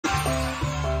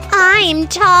I'm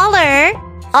taller.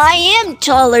 I am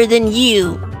taller than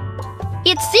you.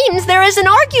 It seems there is an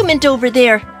argument over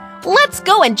there. Let's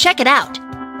go and check it out.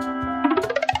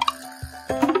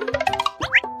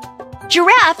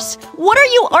 Giraffes, what are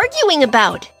you arguing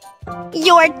about?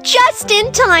 You're just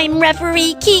in time,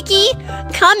 Referee Kiki.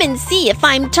 Come and see if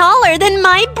I'm taller than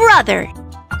my brother.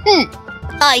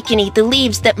 I can eat the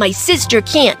leaves that my sister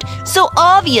can't, so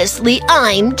obviously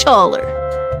I'm taller.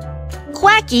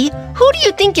 Quacky, who do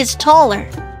you think is taller?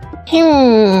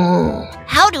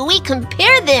 How do we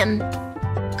compare them?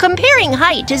 Comparing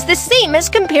height is the same as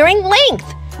comparing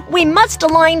length. We must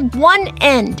align one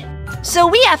end. So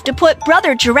we have to put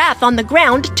Brother Giraffe on the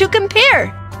ground to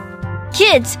compare.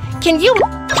 Kids, can you…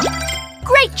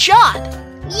 Great job!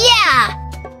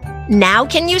 Yeah! Now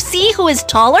can you see who is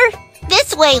taller?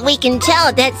 This way we can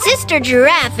tell that Sister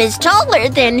Giraffe is taller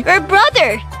than her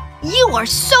brother. You are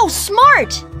so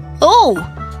smart! Oh,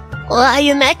 I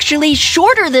am actually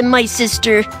shorter than my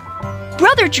sister.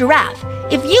 Brother Giraffe,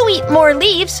 if you eat more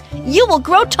leaves, you will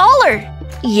grow taller.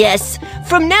 Yes,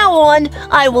 from now on,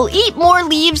 I will eat more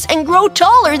leaves and grow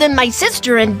taller than my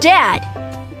sister and Dad.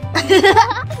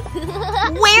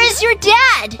 Where's your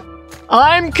dad?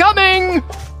 I'm coming!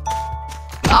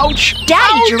 Ouch!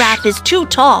 Daddy Ouch. Giraffe is too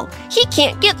tall. He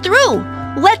can't get through.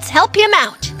 Let's help him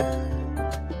out.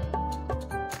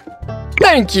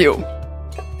 Thank you.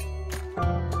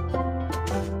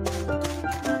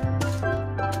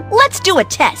 Let's do a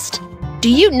test. Do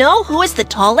you know who is the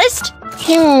tallest?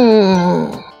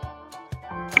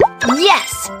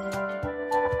 Yes!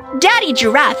 Daddy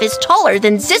Giraffe is taller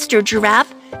than Sister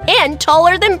Giraffe and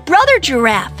taller than Brother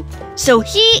Giraffe, so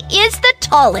he is the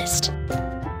tallest.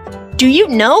 Do you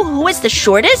know who is the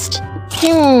shortest?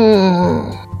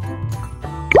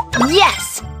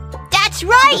 Yes! That's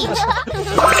right!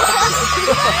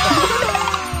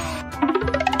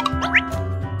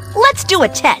 Let's do a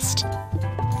test.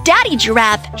 Daddy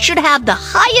Giraffe should have the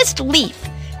highest leaf,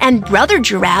 and Brother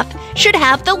Giraffe should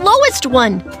have the lowest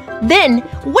one. Then,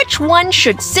 which one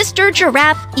should Sister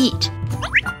Giraffe eat?